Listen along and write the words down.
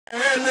If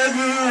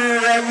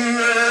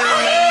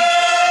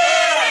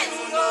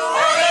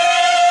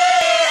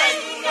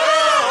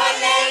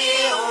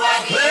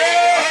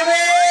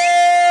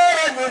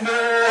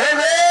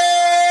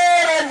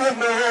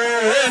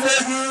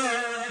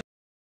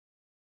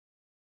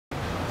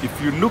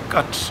you look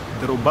at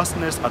the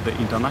robustness at the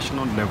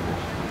international level,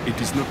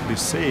 it is not the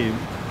same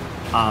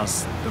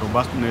as the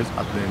robustness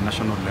at the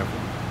national level.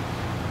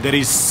 There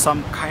is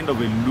some kind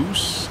of a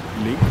loose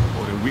link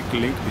or a weak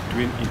link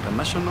between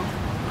international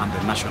and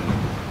the national.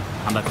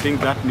 And I think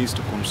that needs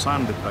to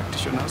concern the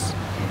practitioners,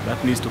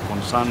 that needs to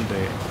concern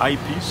the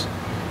IPs,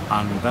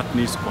 and that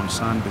needs to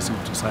concern the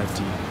civil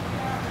society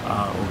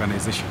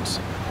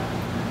organizations.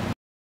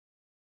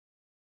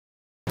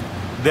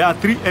 There are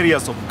three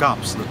areas of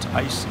gaps that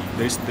I see.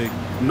 There is the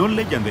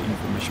knowledge and the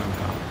information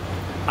gap.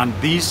 And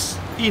this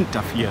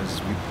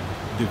interferes with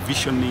the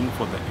visioning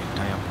for the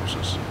entire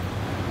process.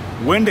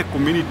 When the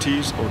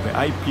communities or the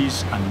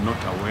IPs are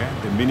not aware,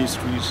 the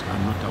ministries are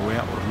not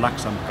aware or lack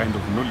some kind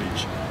of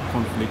knowledge,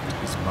 conflict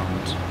is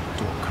bound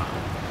to occur.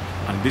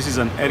 And this is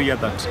an area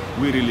that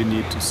we really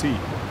need to see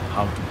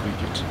how to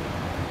bridge it.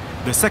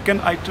 The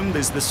second item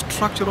is the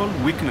structural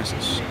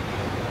weaknesses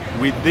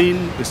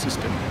within the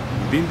system,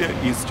 within the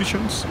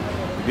institutions,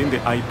 within the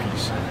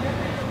IPs.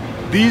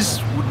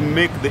 This would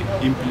make the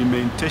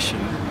implementation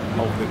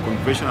of the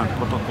convention and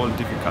protocol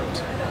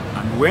difficult.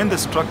 And when the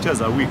structures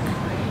are weak,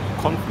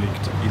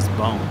 conflict is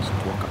bound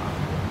to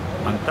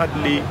occur. And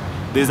thirdly,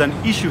 there's an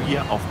issue here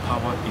of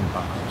power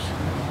imbalance.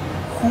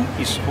 Who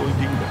is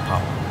holding the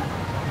power?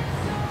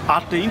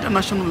 At the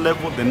international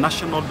level, the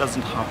national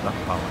doesn't have that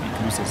power,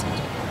 it loses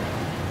it.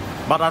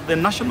 But at the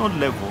national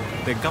level,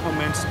 the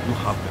governments do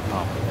have the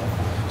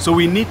power. So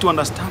we need to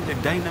understand the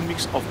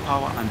dynamics of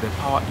power and the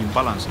power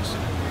imbalances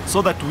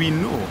so that we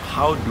know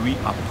how do we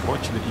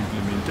approach the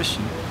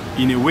implementation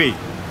in a way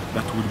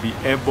that would be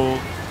able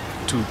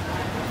to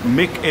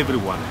make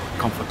everyone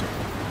comfortable.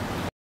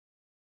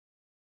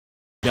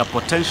 There are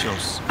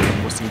potentials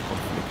for causing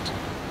conflict.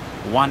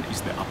 One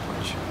is the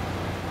approach.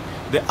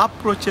 The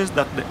approaches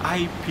that the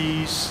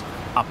IPs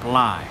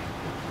apply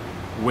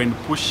when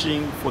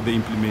pushing for the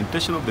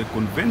implementation of the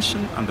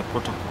convention and the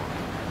protocol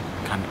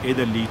can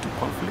either lead to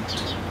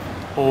conflict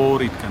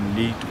or it can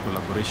lead to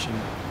collaboration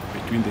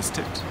between the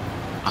state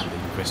and the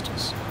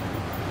investors.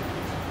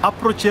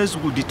 Approaches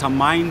will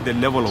determine the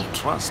level of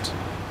trust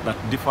that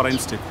different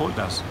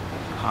stakeholders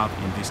have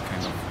in this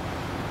kind of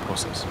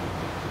process.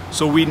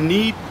 So we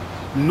need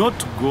not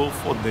to go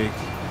for the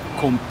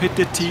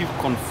competitive,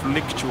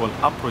 conflictual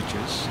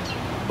approaches,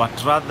 but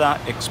rather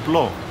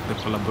explore the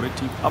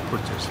collaborative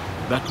approaches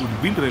that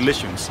would build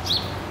relations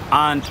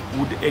and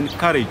would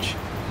encourage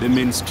the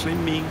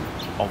mainstreaming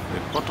of the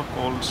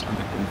protocols and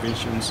the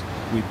conventions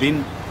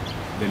within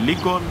the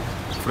legal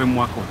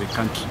framework of the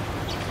country,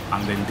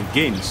 and then the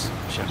gains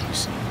shall be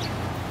seen.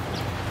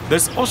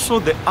 There's also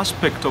the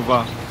aspect of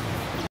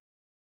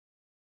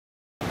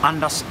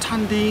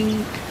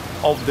understanding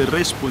of the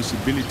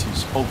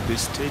responsibilities of the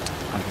state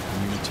and the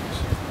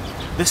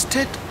communities. The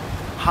state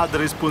has the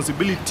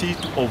responsibility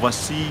to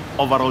oversee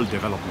overall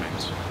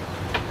development.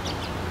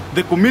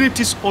 The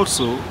communities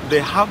also, they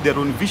have their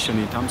own vision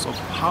in terms of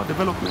how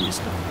development is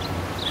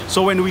done.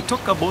 So when we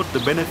talk about the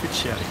benefit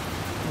sharing,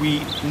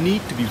 we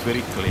need to be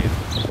very clear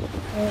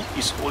who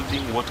is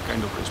holding what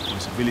kind of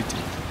responsibility.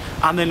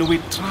 And then we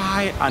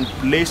try and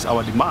place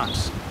our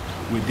demands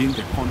within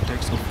the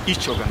context of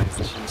each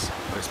organization's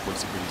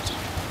responsibility.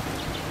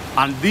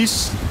 And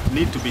this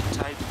needs to be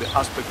tied to the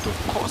aspect of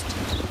cost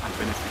and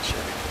benefit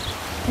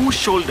sharing. Who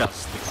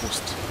shoulders the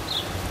cost?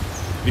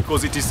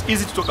 Because it is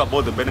easy to talk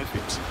about the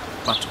benefits,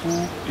 but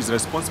who is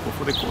responsible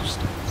for the cost?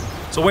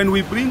 So when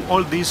we bring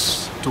all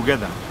this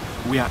together,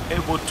 we are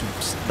able to,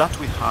 that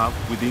we have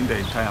within the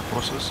entire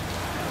process,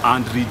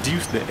 and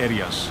reduce the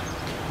areas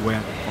where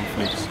the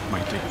conflicts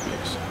might take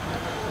place.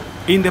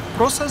 In the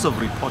process of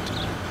reporting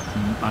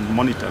and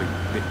monitoring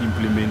the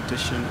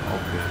implementation of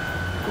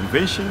the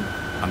convention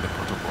and the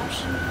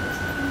protocols,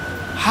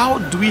 how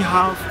do we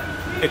have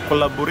a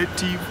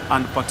collaborative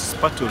and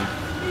participatory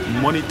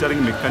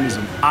monitoring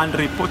mechanism and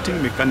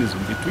reporting mechanism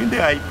between the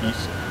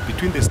IPs,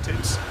 between the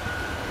states,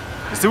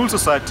 the civil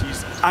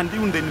societies, and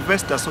even the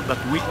investors, so that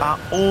we are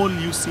all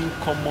using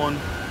common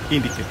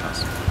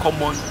indicators,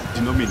 common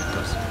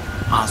denominators,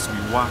 as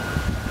we work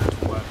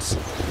towards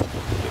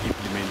the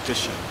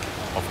implementation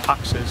of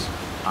access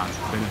and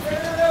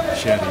benefit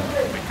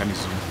sharing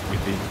mechanism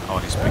within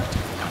our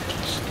respective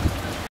countries.